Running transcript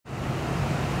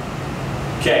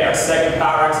Okay, our second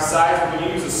power exercise, we're going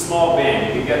to use a small band.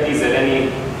 You can get these at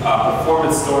any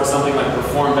performance store, something like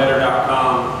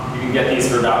performbetter.com. You can get these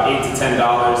for about $8 to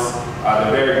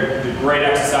 $10. They're great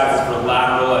exercises for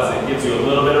lateral, as it gives you a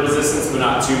little bit of resistance, but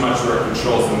not too much where it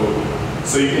controls the movement.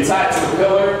 So you can tie it to a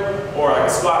pillar, or like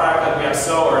a squat rack like we have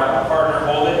so, or have a partner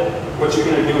hold it. What you're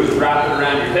going to do is wrap it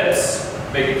around your hips,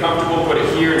 make it comfortable, put it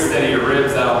here instead of your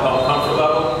ribs. That'll help comfort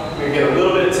level. You're going to get a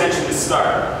little bit of tension to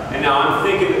start. And now I'm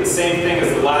thinking the same thing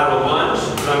as the lateral lunge,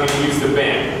 but I'm going to use the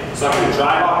band. So I'm going to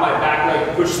drive off my back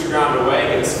leg, push the ground away,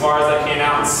 get as far as I can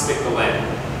out, and stick the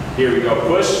landing. Here we go.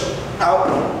 Push, out,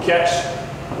 catch,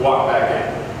 walk back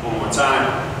in. One more time.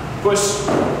 Push,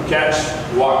 catch,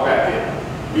 walk back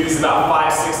in. Do this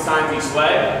about 5-6 times each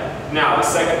leg. Now the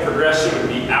second progression would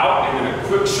be out and then a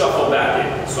quick shuffle back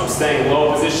in. So I'm staying in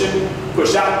low position.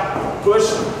 Push out,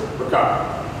 push, recover.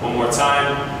 One more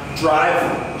time.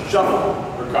 Drive, shuffle,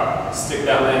 recover. Stick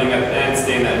that landing at the end,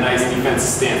 stay in that nice defensive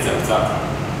stance at the top.